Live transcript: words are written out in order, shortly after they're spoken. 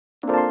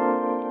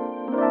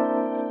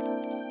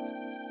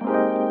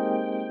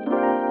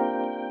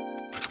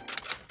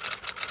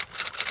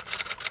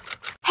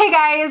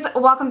Hey guys,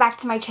 welcome back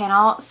to my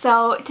channel.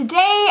 So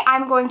today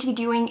I'm going to be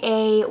doing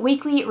a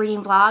weekly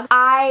reading vlog.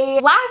 I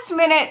last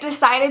minute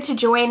decided to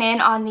join in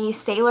on the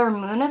Sailor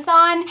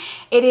Moon-a-thon.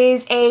 It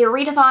is a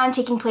readathon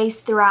taking place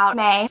throughout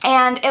May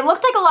and it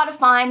looked like a lot of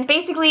fun.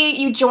 Basically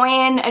you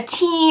join a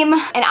team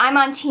and I'm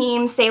on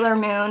team Sailor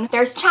Moon.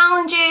 There's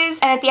challenges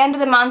and at the end of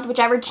the month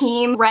whichever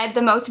team read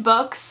the most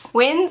books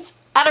wins.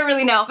 I don't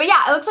really know. But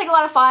yeah, it looks like a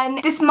lot of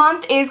fun. This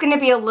month is going to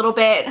be a little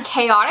bit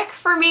chaotic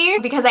for me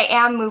because I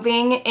am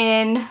moving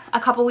in a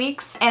couple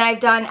weeks and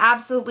I've done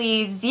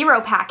absolutely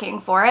zero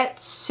packing for it,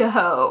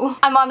 so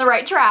I'm on the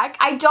right track.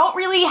 I don't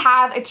really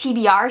have a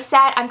TBR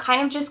set. I'm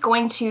kind of just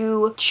going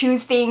to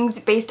choose things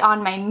based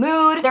on my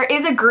mood. There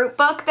is a group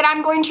book that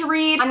I'm going to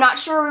read. I'm not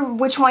sure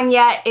which one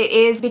yet it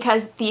is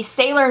because the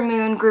Sailor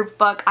Moon group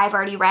book I've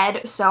already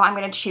read, so I'm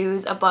going to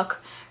choose a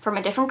book from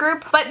a different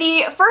group. But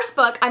the first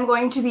book I'm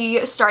going to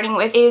be starting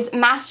with is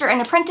Master and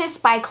Apprentice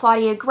by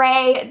Claudia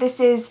Gray. This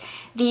is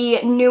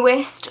the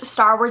newest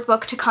Star Wars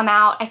book to come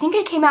out. I think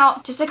it came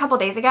out just a couple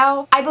days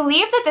ago. I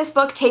believe that this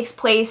book takes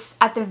place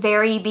at the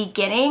very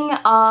beginning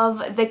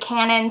of the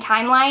canon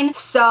timeline.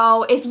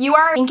 So if you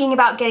are thinking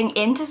about getting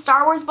into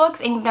Star Wars books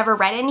and you've never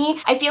read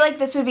any, I feel like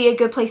this would be a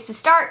good place to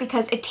start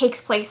because it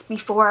takes place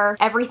before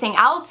everything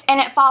else and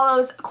it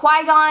follows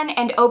Qui-Gon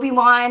and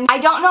Obi-Wan. I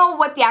don't know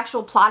what the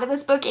actual plot of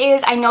this book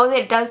is. I know that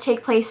it does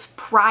take place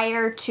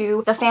prior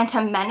to the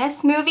Phantom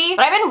Menace movie,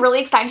 but I've been really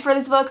excited for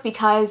this book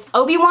because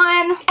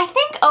Obi-Wan, I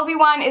think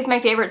Obi-Wan is my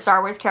favorite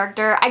Star Wars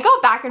character. I go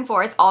back and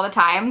forth all the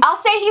time. I'll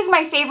say he's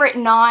my favorite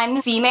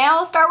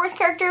non-female Star Wars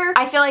character.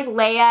 I feel like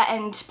Leia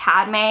and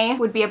Padme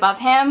would be above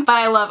him, but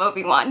I love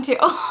Obi-Wan too.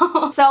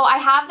 So I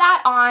have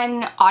that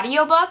on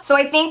audiobook. So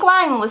I think while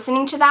I'm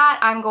listening to that,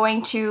 I'm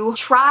going to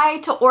try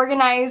to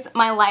organize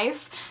my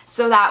life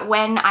so that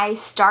when I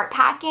start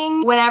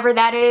packing, whenever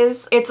that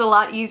is, it's a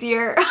lot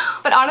easier.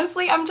 But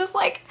honestly, I'm just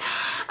like,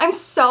 I'm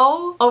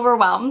so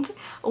overwhelmed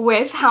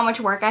with how much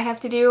work I have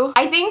to do.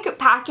 I think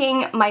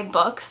packing my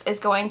books is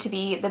going to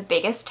be the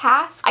biggest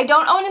task. I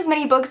don't own as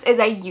many books as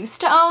I used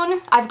to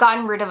own. I've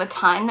gotten rid of a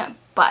ton,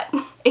 but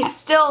it's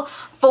still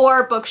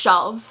 4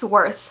 bookshelves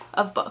worth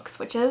of books,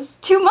 which is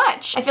too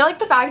much. I feel like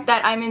the fact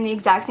that I'm in the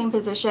exact same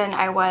position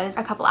I was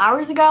a couple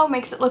hours ago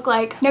makes it look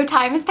like no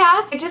time has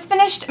passed. I just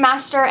finished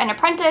Master and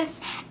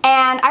Apprentice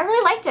and I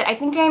really liked it. I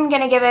think I'm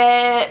gonna give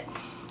it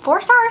 4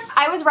 stars.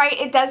 I was right,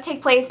 it does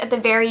take place at the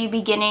very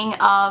beginning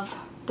of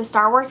the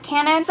Star Wars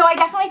canon. So I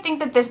definitely think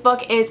that this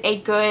book is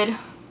a good...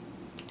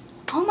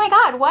 Oh my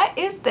god, what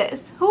is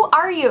this? Who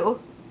are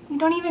you? You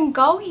don't even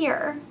go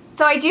here.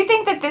 So I do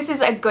think that this is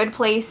a good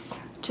place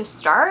to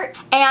start,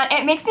 and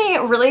it makes me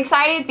really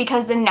excited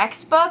because the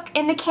next book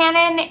in the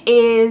canon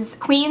is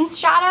Queen's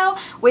Shadow,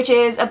 which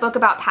is a book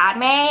about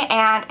Padme,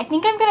 and I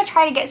think I'm gonna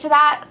try to get to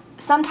that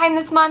sometime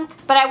this month,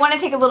 but I want to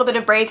take a little bit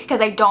of break because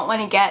I don't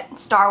want to get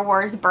Star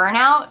Wars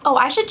burnout. Oh,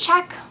 I should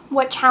check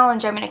what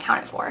challenge I'm going to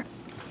count it for.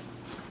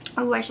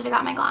 Oh, I should have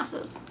got my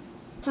glasses.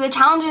 So the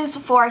challenges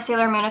for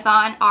Sailor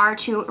Moon-a-thon are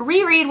to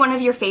reread one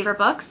of your favorite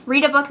books,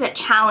 read a book that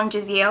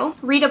challenges you,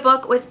 read a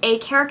book with a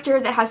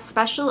character that has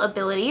special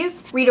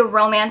abilities, read a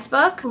romance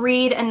book,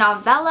 read a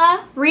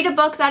novella, read a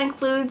book that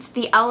includes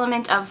the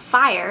element of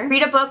fire,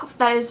 read a book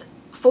that is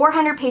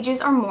 400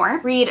 pages or more,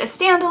 read a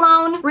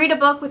standalone, read a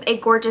book with a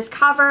gorgeous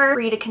cover,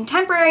 read a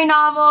contemporary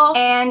novel,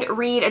 and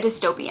read a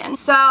dystopian.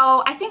 So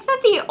I think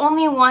that the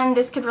only one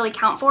this could really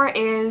count for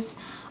is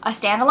a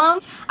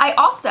standalone. I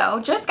also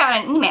just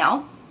got an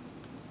email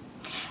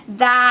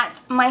that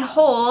my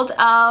hold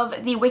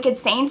of the Wicked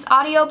Saints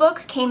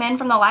audiobook came in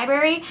from the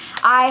library.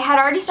 I had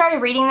already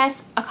started reading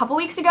this a couple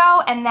weeks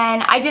ago and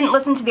then I didn't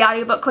listen to the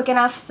audiobook quick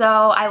enough, so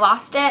I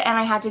lost it and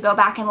I had to go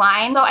back in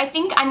line. So I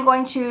think I'm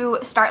going to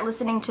start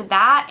listening to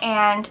that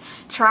and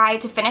try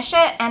to finish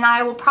it, and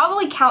I will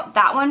probably count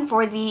that one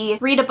for the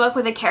read a book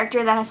with a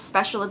character that has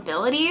special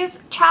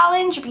abilities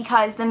challenge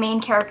because the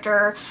main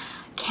character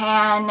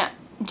can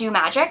do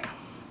magic.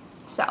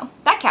 So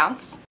that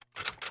counts.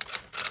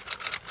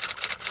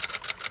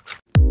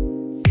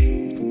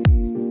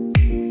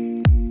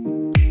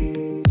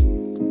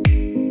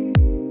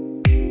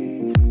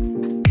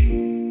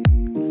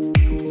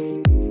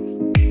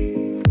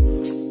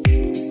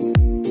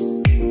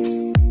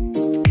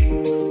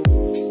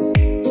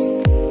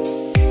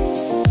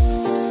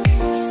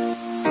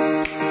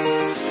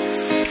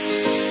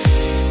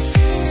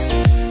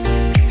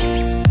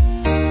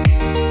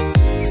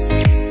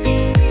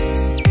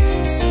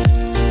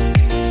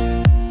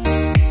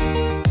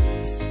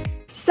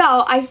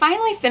 So I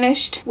finally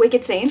finished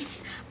Wicked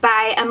Saints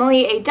by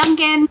Emily A.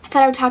 Duncan. I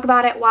thought I would talk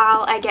about it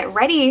while I get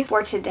ready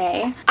for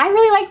today. I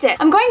really liked it.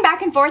 I'm going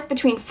back and forth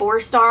between 4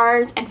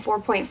 stars and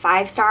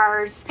 4.5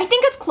 stars. I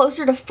think it's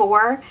closer to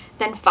 4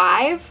 than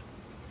 5.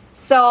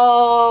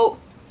 So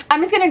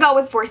I'm just gonna go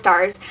with 4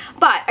 stars,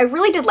 but I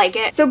really did like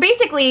it. So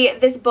basically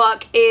this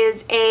book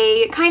is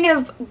a kind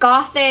of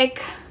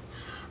gothic,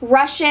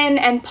 Russian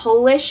and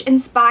Polish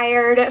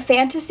inspired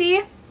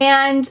fantasy,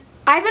 and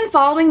I've been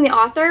following the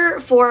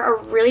author for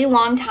a really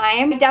long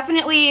time. I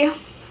definitely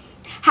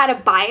had a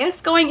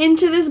bias going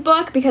into this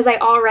book because I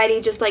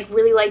already just like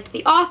really liked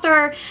the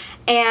author,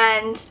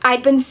 and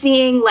I'd been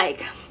seeing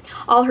like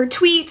all her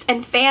tweets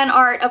and fan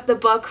art of the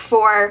book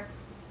for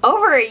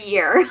over a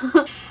year.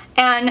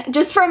 And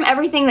just from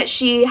everything that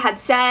she had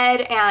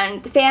said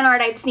and the fan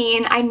art I'd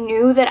seen, I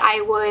knew that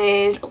I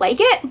would like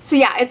it. So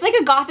yeah, it's like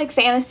a gothic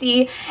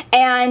fantasy,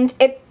 and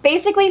it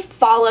basically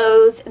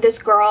follows this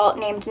girl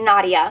named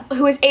Nadia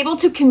who is able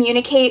to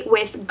communicate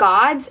with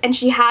gods, and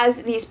she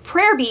has these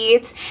prayer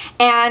beads,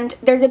 and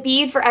there's a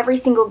bead for every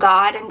single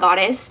god and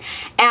goddess,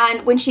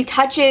 and when she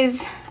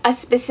touches a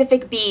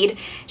specific bead,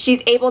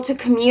 she's able to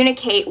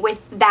communicate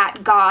with that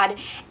god,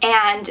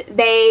 and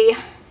they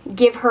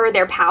give her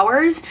their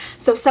powers.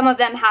 So some of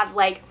them have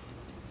like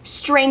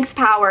strength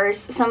powers,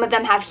 some of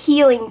them have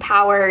healing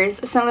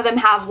powers, some of them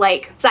have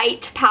like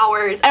sight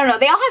powers. I don't know,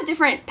 they all have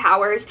different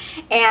powers,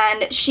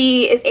 and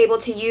she is able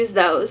to use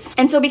those.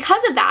 And so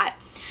because of that,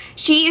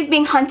 she is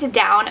being hunted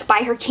down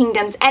by her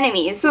kingdom's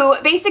enemies,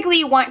 who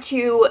basically want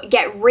to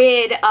get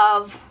rid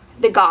of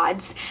the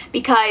gods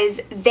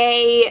because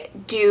they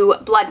do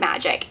blood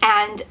magic,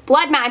 and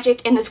blood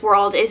magic in this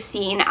world is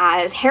seen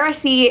as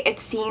heresy.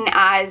 It's seen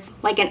as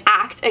like an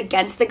act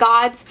against the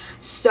gods.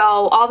 So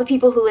all the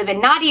people who live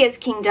in Nadia's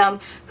kingdom,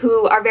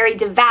 who are very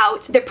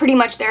devout, that pretty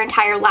much their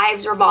entire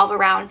lives revolve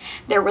around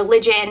their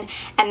religion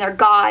and their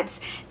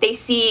gods, they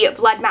see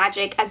blood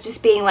magic as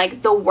just being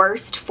like the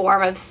worst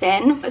form of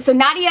sin. So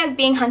Nadia is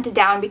being hunted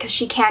down because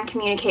she can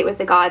communicate with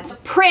the gods. The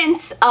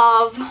prince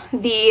of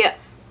the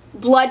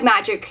blood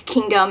magic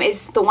kingdom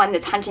is the one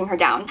that's hunting her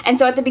down. And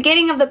so at the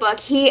beginning of the book,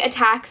 he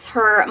attacks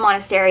her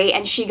monastery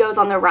and she goes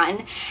on the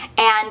run,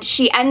 and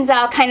she ends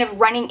up kind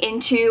of running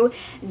into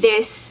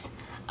this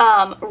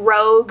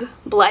rogue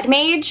blood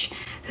mage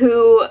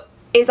who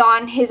is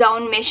on his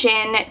own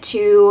mission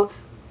to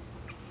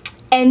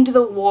end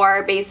the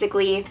war,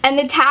 basically. And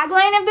the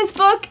tagline of this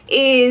book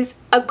is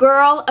 "A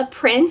girl, a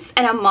prince,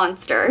 and a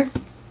monster,"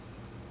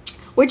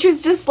 which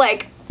was just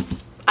like,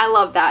 I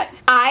love that.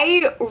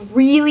 I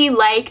really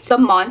liked the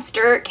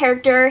monster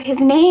character. His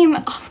name,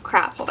 oh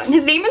crap, hold on.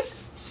 His name is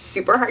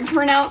super hard to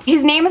pronounce.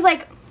 His name is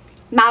like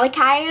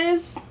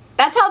Malachias.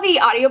 That's how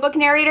the audiobook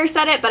narrator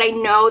said it, but I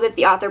know that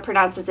the author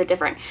pronounces it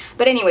different.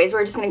 But anyways,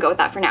 we're just gonna go with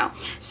that for now.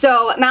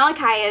 So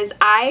Malachias,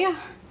 I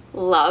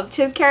loved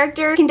his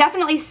character. You can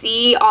definitely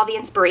see all the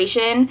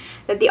inspiration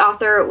that the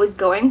author was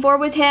going for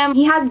with him.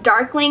 He has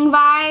Darkling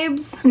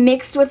vibes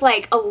mixed with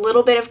like a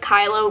little bit of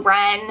Kylo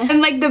Ren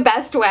in like the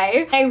best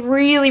way. I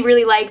really,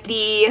 really liked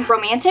the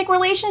romantic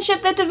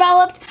relationship that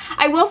developed.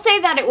 I will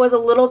say that it was a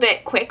little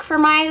bit quick for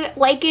my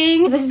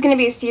liking. This is going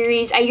to be a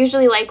series. I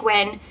usually like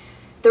when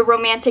the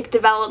romantic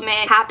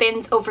development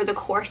happens over the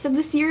course of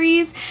the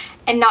series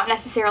and not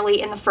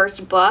necessarily in the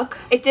first book.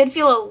 It did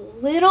feel a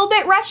little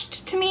bit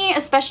rushed to me,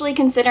 especially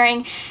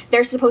considering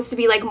they're supposed to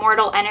be like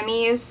mortal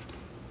enemies.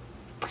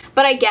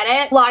 But I get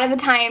it. A lot of the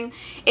time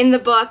in the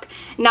book,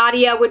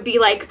 Nadia would be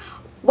like,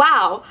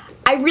 wow,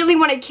 I really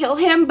want to kill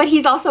him, but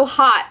he's also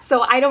hot,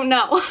 so I don't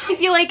know. I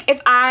feel like if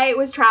I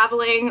was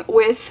traveling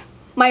with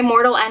my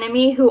mortal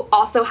enemy who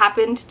also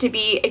happened to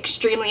be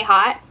extremely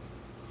hot,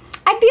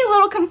 I'd be a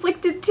little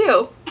conflicted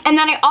too. And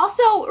then I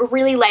also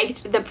really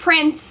liked the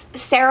prince,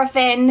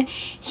 Seraphim.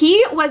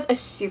 He was a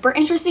super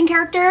interesting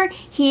character.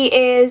 He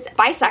is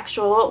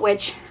bisexual,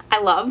 which I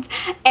loved,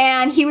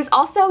 and he was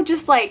also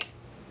just like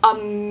a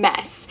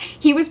mess.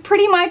 He was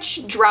pretty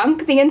much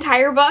drunk the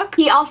entire book.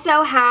 He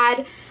also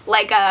had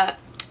like a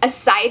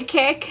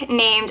sidekick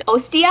named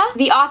Ostia.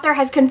 The author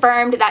has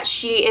confirmed that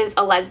she is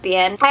a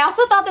lesbian. I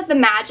also thought that the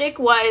magic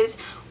was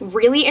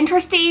really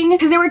interesting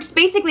because there were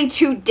basically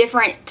two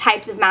different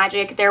types of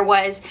magic. There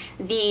was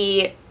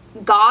the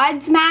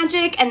gods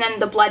magic and then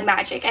the blood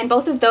magic, and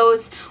both of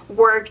those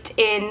worked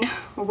in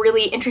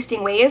really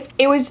interesting ways.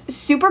 It was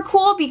super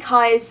cool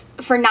because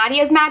for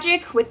Nadia's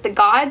magic with the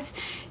gods,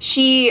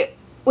 she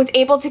was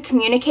able to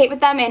communicate with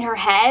them in her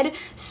head.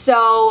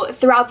 So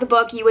throughout the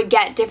book you would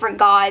get different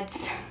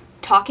gods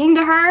talking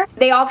to her.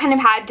 They all kind of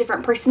had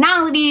different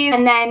personalities.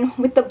 And then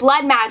with the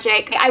blood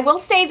magic, I will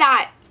say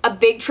that a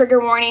big trigger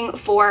warning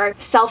for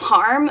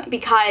self-harm,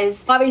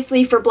 because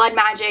obviously for blood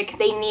magic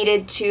they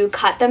needed to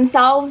cut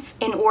themselves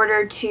in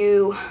order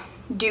to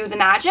do the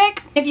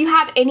magic. If you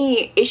have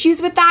any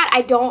issues with that,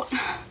 I don't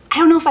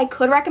know if I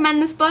could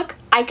recommend this book.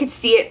 I could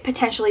see it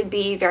potentially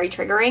be very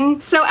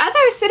triggering. So as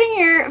I was sitting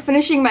here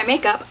finishing my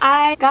makeup,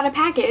 I got a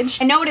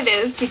package. I know what it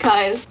is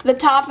because the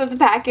top of the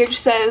package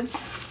says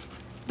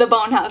The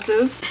Bone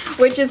Houses,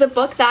 which is a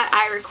book that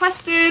I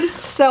requested.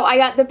 So I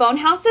got The Bone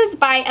Houses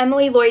by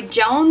Emily Lloyd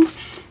Jones.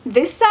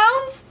 This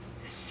sounds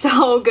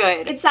so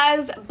good. It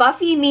says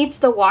Buffy meets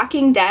the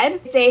Walking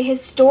Dead. It's a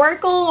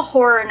historical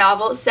horror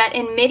novel set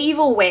in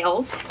medieval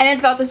Wales, and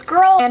it's about this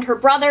girl and her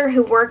brother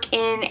who work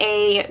in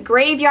a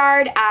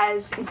graveyard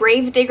as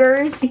grave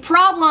diggers. The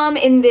problem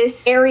in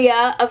this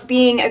area of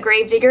being a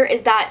grave digger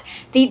is that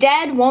the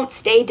dead won't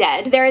stay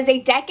dead. There is a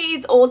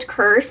decades-old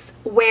curse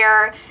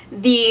where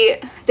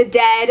the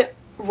dead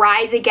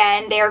rise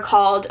again. They are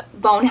called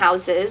bone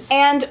houses.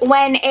 And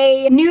when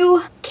a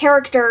new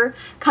character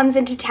comes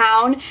into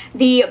town,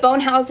 the bone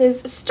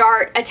houses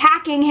start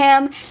attacking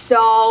him.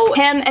 So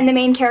him and the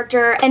main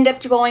character end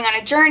up going on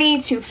a journey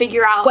to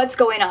figure out what's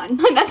going on.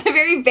 That's a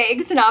very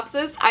vague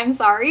synopsis, I'm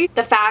sorry.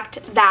 The fact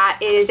that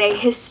it is a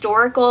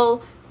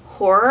historical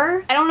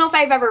horror. I don't know if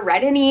I've ever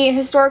read any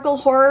historical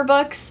horror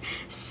books,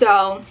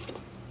 so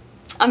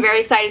I'm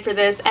very excited for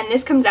this, and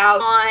this comes out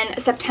on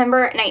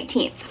September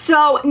 19th.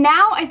 So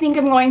now I think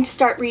I'm going to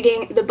start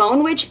reading The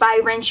Bone Witch by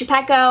Rin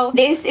Chupeco.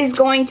 This is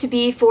going to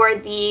be for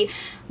the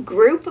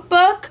group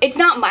book. It's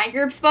not my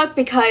group's book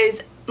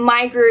because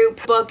my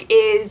group book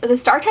is The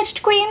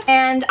Star-Touched Queen,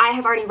 and I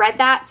have already read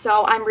that,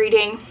 so I'm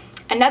reading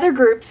another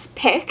group's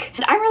pick.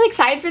 And I'm really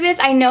excited for this.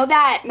 I know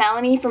that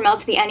Melanie from Mel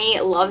to the Any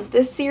loves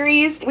this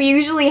series. We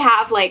usually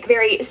have like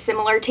very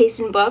similar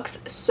taste in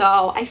books,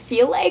 so I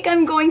feel like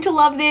I'm going to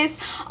love this.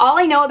 All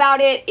I know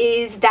about it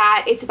is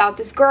that it's about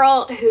this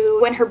girl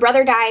who, when her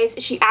brother dies,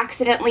 she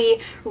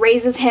accidentally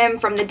raises him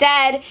from the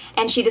dead,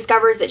 and she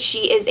discovers that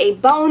she is a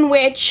bone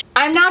witch.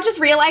 I'm now just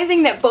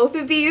realizing that both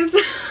of these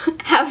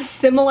have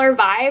similar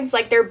vibes,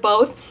 like they're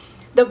both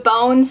the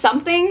bone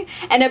something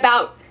and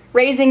about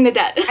raising the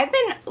dead. I've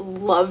been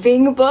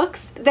loving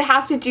books that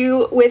have to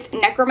do with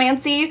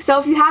necromancy, so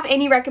if you have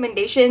any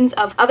recommendations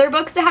of other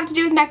books that have to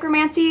do with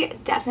necromancy,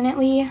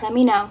 definitely let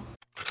me know.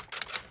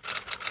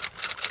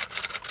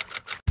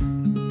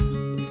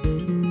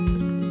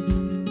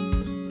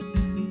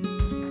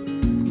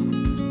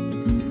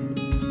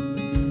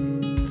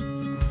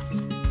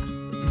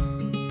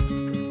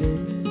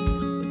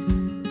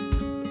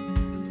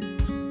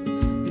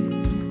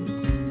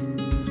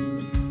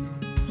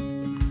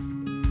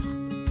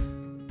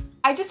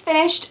 I just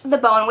finished The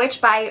Bone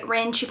Witch by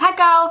Rin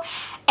Chupeco,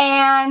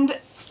 and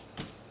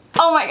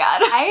oh my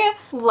god, I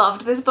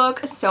loved this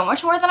book so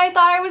much more than I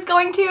thought I was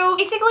going to.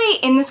 Basically,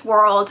 in this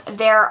world,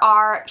 there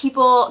are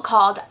people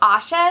called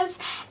Ashas,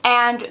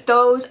 and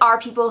those are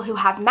people who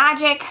have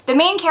magic. The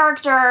main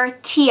character,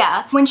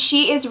 Tia, when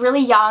she is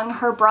really young,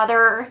 her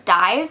brother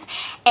dies,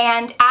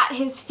 and at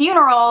his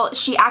funeral,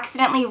 she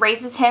accidentally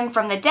raises him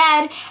from the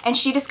dead, and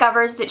she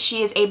discovers that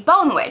she is a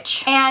bone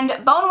witch.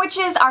 And bone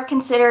witches are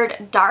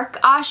considered dark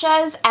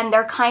Ashas, and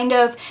they're kind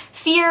of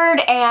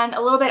feared and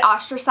a little bit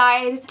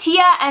ostracized.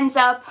 Tia ends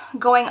up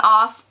going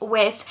off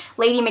with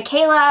Lady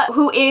Michaela,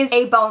 who is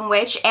a bone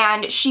witch,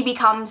 and she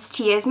becomes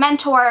Tia's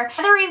mentor.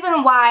 The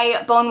reason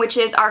why bone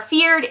witches are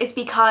feared is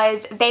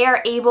because they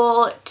are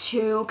able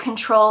to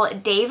control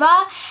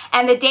Deva,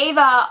 and the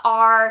Deva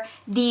are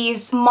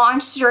these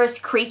monstrous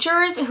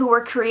creatures who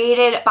were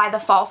created by the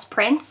false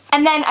prince.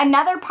 And then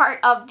another part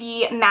of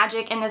the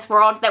magic in this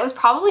world that was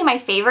probably my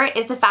favorite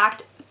is the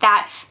fact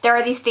that there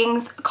are these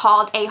things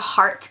called a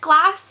heart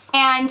glass,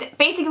 and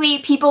basically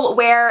people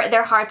wear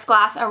their heart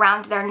glass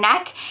around their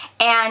neck,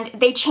 and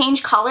they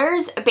change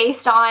colors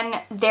based on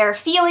their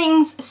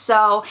feelings.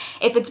 So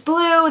if it's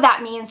blue,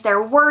 that means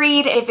they're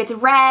worried. If it's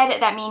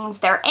red, that means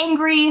they're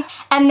angry.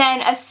 And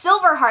then a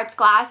silver heart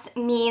glass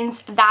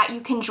means that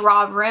you can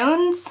draw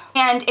runes.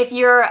 And if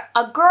you're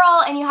a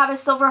girl and you have a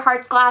silver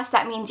heart glass,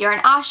 that means you're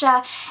an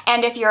Asha.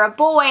 And if you're a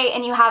boy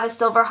and you have a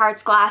silver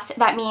heart glass,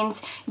 that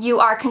means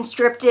you are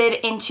conscripted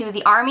into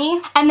the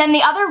army. And then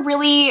the other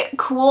really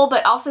cool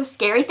but also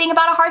scary thing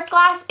about a heart's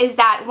glass is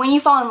that when you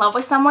fall in love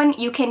with someone,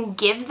 you can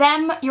give them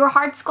your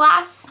heart's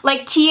glass.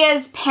 Like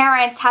Tia's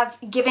parents have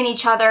given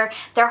each other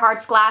their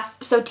heart's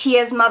glass, so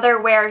Tia's mother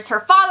wears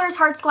her father's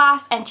heart's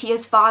glass and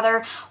Tia's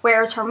father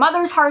wears her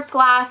mother's heart's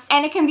glass,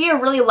 and it can be a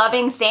really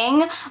loving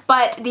thing.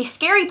 But the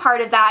scary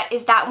part of that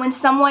is that when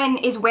someone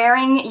is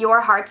wearing your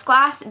heart's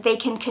glass, they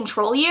can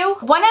control you.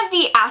 One of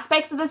the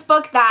aspects of this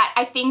book that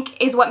I think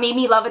is what made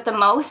me love it the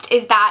most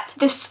is that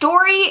the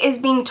story is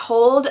being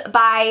told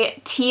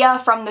by Tia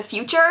from the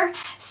future.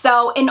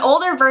 So an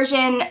older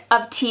version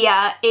of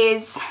Tia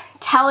is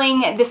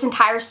telling this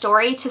entire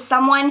story to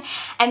someone,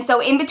 and so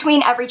in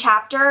between every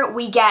chapter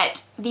we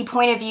get the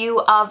point of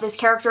view of this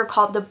character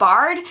called the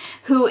Bard,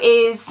 who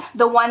is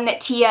the one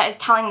that Tia is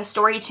telling the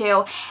story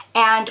to,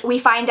 and we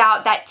find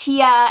out that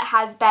Tia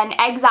has been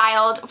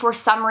exiled for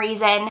some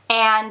reason,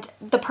 and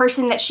the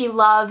person that she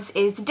loves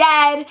is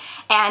dead,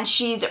 and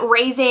she's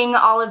raising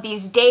all of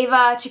these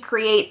Deva to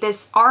create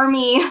this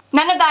army.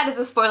 None of that is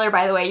a spoiler,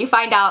 by the way. You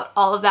find out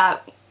all of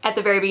that at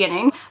the very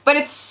beginning. But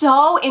it's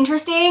so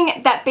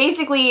interesting that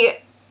basically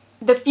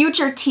the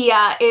future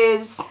Tia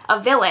is a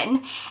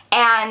villain,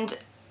 and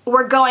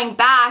we're going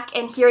back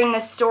and hearing the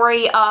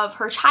story of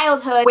her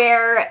childhood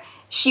where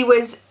she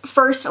was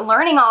first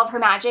learning all of her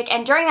magic,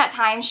 and during that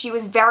time she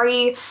was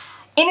very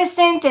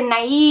innocent and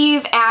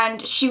naive,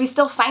 and she was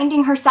still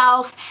finding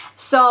herself.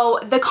 So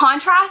the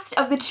contrast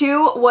of the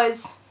two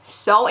was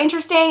so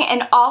interesting,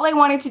 and all I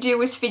wanted to do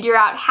was figure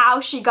out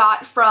how she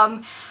got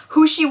from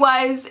who she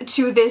was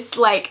to this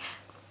like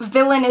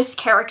villainous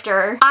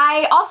character.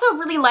 I also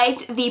really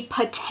liked the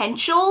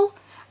potential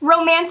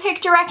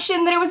romantic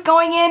direction that it was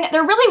going in.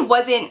 There really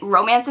wasn't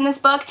romance in this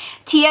book.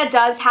 Tia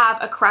does have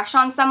a crush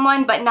on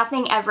someone, but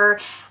nothing ever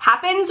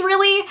happens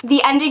really.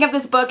 The ending of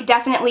this book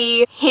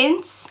definitely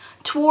hints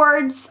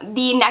towards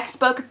the next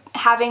book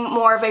having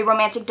more of a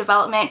romantic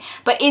development,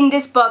 but in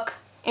this book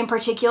in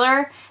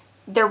particular,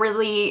 there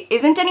really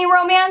isn't any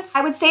romance.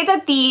 I would say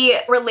that the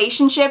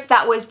relationship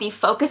that was the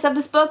focus of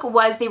this book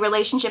was the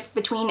relationship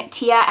between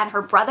Tia and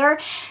her brother.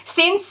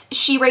 Since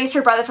she raised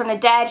her brother from the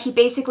dead, he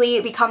basically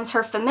becomes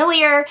her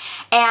familiar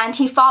and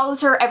he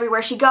follows her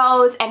everywhere she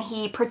goes and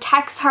he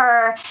protects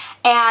her,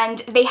 and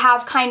they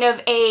have kind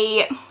of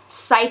a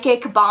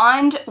psychic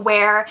bond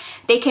where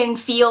they can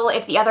feel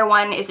if the other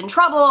one is in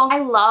trouble. I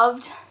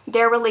loved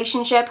their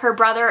relationship. Her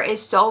brother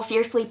is so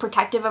fiercely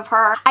protective of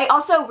her. I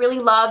also really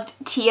loved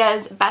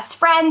Tia's best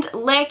friend,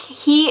 Lick.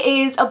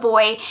 He is a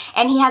boy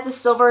and he has a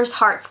Silver's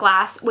Hearts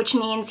glass, which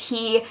means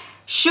he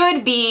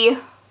should be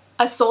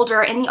a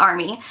soldier in the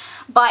army,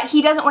 but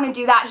he doesn't want to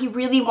do that. He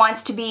really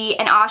wants to be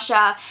an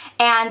Asha,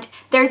 and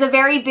there's a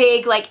very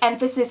big like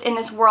emphasis in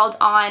this world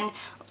on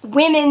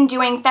women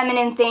doing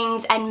feminine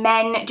things and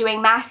men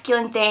doing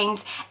masculine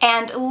things,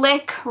 and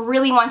Lick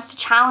really wants to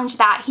challenge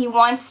that. He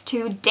wants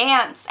to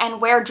dance and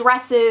wear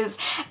dresses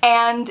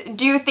and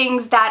do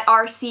things that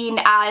are seen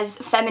as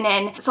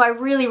feminine. So I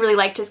really, really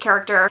liked his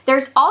character.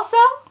 There's also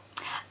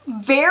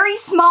very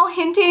small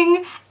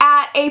hinting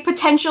at a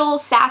potential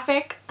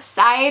sapphic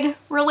side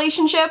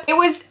relationship. It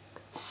was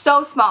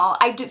so small.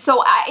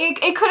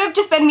 It could have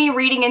just been me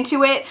reading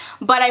into it,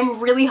 but I'm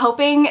really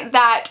hoping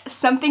that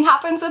something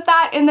happens with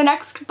that in the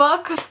next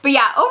book. But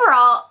yeah,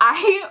 overall,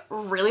 I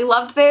really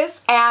loved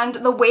this, and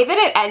the way that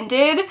it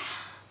ended,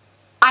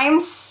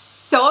 I'm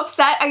so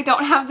upset I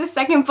don't have the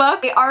second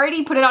book. I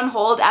already put it on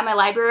hold at my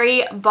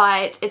library,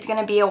 but it's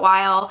gonna be a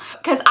while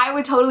because I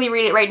would totally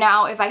read it right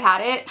now if I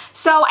had it.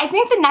 So I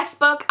think the next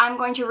book I'm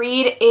going to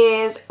read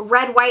is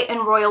Red, White,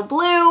 and Royal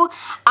Blue.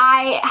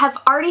 I have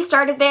already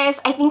started this.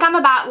 I think I'm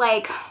about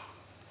like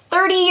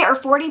 30 or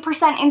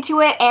 40% into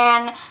it,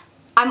 and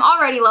I'm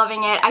already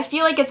loving it. I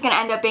feel like it's gonna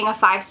end up being a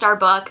 5-star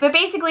book. But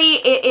basically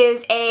it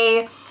is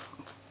a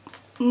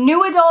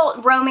new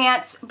adult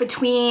romance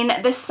between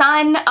the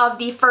son of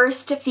the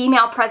first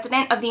female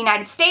president of the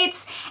United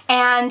States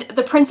and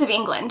the Prince of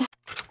England.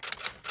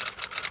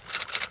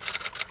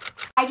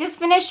 I just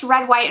finished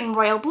Red, White, and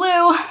Royal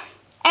Blue,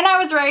 and I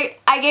was right.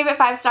 I gave it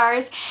 5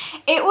 stars.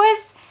 It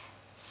was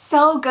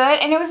so good,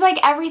 and it was like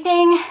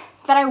everything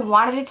that I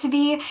wanted it to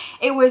be.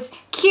 It was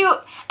cute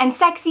and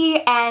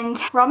sexy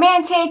and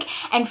romantic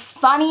and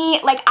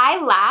funny. Like,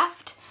 I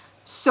laughed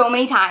so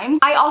many times.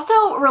 I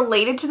also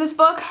related to this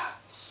book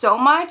so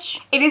much.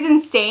 It is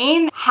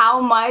insane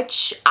how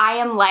much I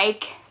am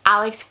like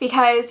Alex,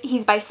 because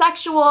he's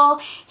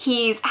bisexual,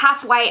 he's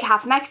half white,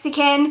 half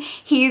Mexican,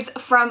 he's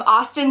from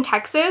Austin,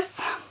 Texas.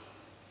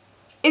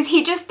 Is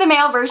he just the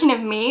male version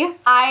of me?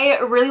 I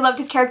really loved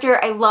his character.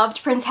 I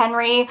loved Prince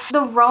Henry.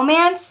 The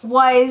romance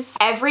was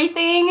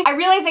everything. I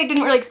realized I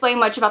didn't really explain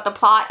much about the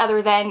plot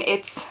other than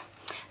it's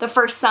the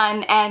first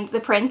son and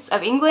the Prince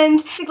of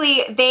England.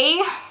 Basically,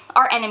 they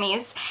are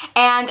enemies,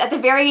 and at the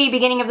very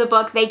beginning of the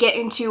book they get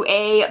into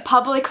a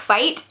public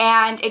fight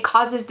and it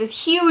causes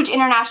this huge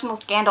international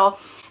scandal.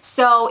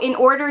 So in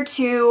order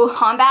to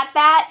combat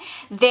that,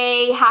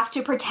 they have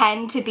to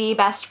pretend to be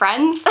best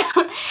friends.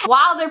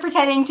 While they're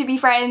pretending to be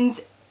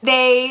friends,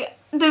 they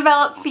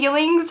develop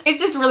feelings. It's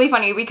just really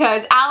funny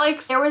because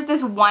Alex, there was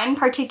this one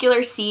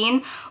particular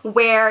scene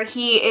where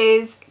he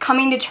is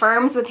coming to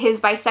terms with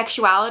his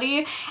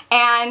bisexuality,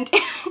 and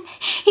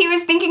he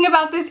was thinking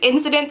about this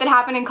incident that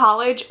happened in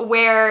college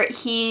where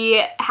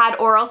he had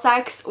oral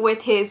sex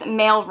with his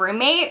male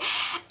roommate,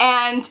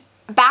 and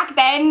back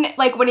then,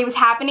 like when it was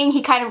happening,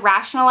 he kind of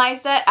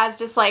rationalized it as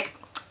just like,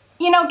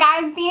 you know,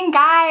 guys being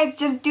guys,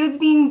 just dudes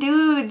being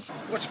dudes.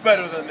 What's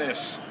better than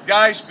this?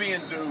 Guys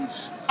being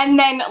dudes. And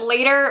then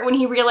later, when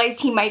he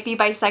realized he might be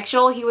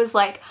bisexual, he was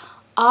like,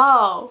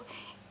 oh,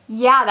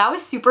 yeah, that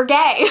was super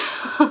gay.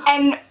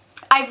 And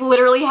I've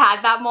literally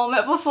had that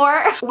moment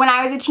before. When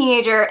I was a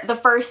teenager, the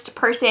first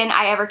person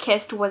I ever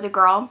kissed was a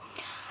girl.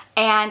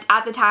 And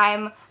at the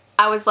time,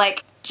 I was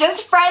like,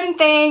 just friend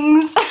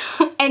things.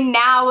 And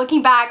now,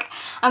 looking back,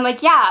 I'm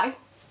like, yeah,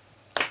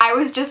 I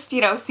was just,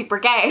 you know, super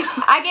gay.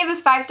 I gave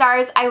this 5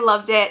 stars. I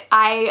loved it.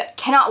 I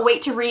cannot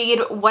wait to read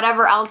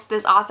whatever else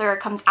this author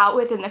comes out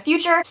with in the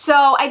future. So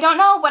I don't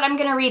know what I'm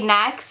gonna read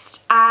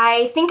next.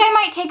 I think I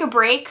might take a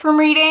break from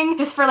reading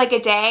just for like a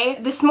day.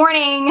 This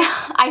morning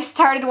I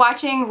started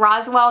watching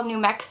Roswell, New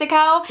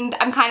Mexico, and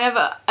I'm kind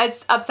of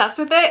obsessed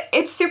with it.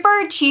 It's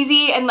super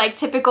cheesy and like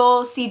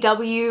typical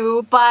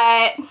CW,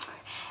 but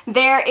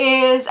there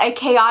is a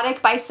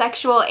chaotic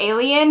bisexual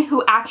alien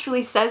who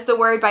actually says the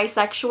word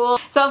bisexual.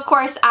 So of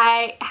course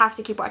I have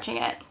to keep watching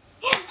it.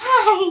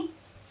 Hi.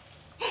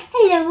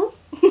 Hello.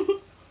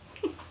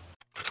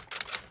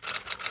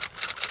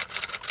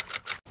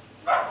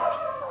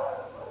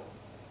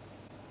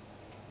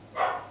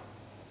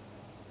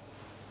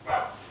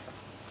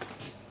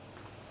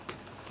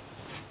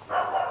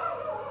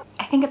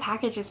 I think a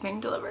package is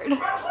being delivered.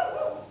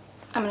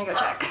 I'm gonna go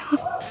check.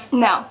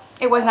 No,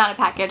 it was not a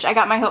package. I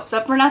got my hopes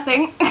up for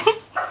nothing. Oh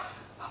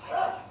my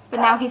god. But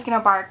now he's gonna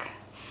bark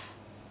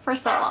for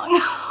so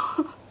long.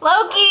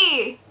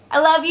 Loki! I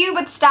love you,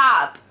 but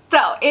stop.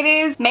 So it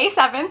is May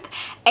 7th,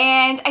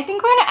 and I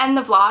think we're gonna end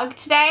the vlog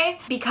today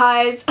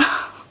because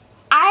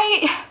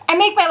I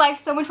make my life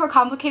so much more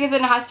complicated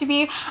than it has to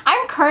be.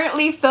 I'm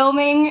currently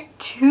filming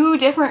 2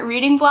 different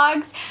reading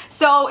vlogs.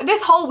 So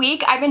this whole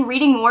week I've been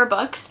reading more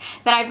books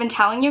than I've been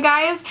telling you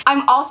guys.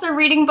 I'm also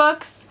reading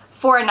books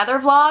for another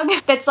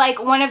vlog that's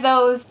like one of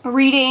those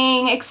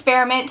reading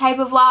experiment type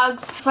of vlogs.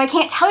 So I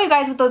can't tell you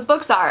guys what those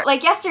books are.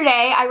 Like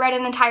yesterday I read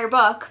an entire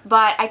book,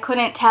 but I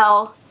couldn't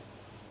tell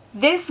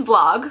this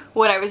vlog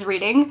what I was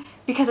reading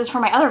because it's for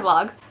my other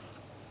vlog.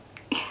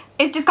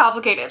 It's just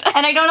complicated.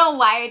 And I don't know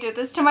why I did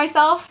this to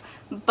myself,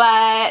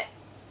 but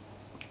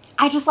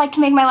I just like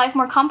to make my life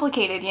more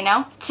complicated, you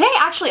know? Today,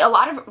 actually, a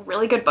lot of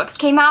really good books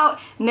came out.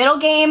 Middle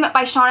Game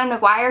by Seanan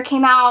McGuire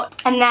came out,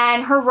 and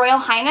then Her Royal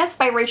Highness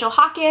by Rachel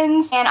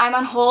Hawkins, and I'm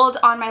on hold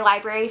on my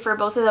library for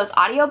both of those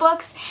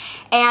audiobooks,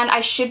 and I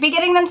should be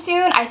getting them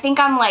soon. I think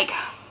I'm like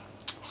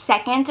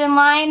second in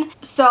line,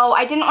 so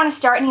I didn't want to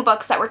start any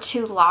books that were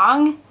too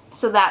long,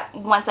 so that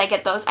once I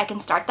get those I can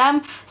start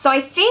them. So I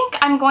think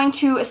I'm going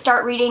to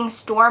start reading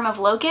Storm of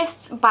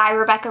Locusts by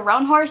Rebecca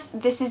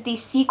Roanhorse. This is the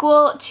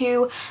sequel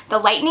to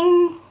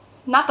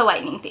not The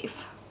Lightning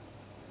Thief.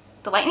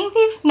 The Lightning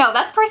Thief? No,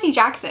 that's Percy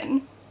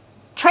Jackson.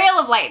 Trail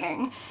of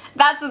Lightning.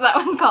 That's what that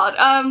one's called.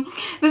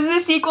 This is the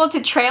sequel to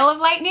Trail of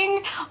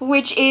Lightning,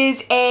 which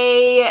is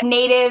a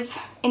native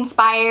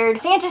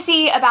inspired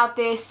fantasy about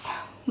this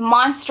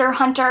monster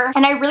hunter,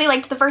 and I really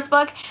liked the first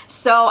book,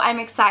 so I'm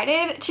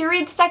excited to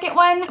read the second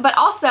one. But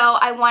also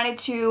I wanted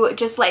to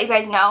just let you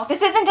guys know,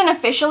 this isn't an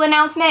official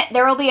announcement.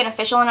 There will be an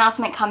official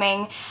announcement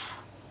coming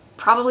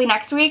probably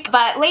next week,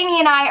 but Lainey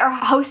and I are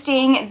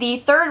hosting the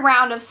 3rd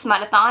round of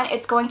Smutathon.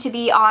 It's going to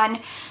be on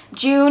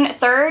June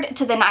 3rd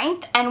to the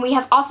 9th, and we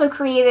have also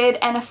created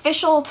an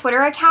official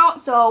Twitter account,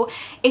 so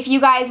if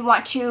you guys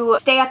want to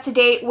stay up to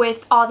date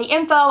with all the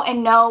info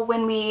and know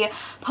when we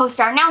post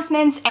our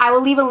announcements, I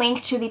will leave a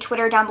link to the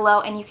Twitter down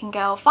below and you can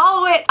go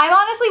follow it. I'm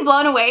honestly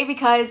blown away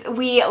because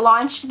we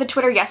launched the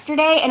Twitter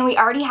yesterday and we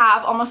already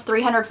have almost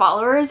 300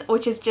 followers,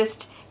 which is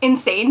just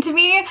insane to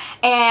me,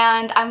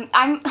 and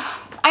I'm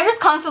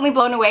just constantly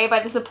blown away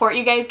by the support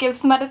you guys give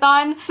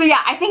Smutathon. So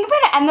yeah, I think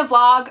I'm gonna end the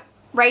vlog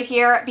right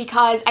here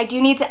because I do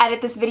need to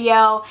edit this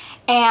video,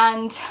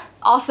 and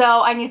also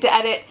I need to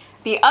edit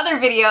the other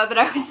video that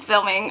I was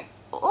filming.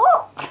 Ooh.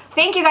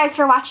 Thank you guys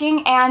for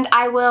watching, and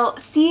I will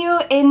see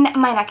you in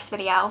my next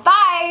video.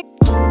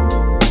 Bye!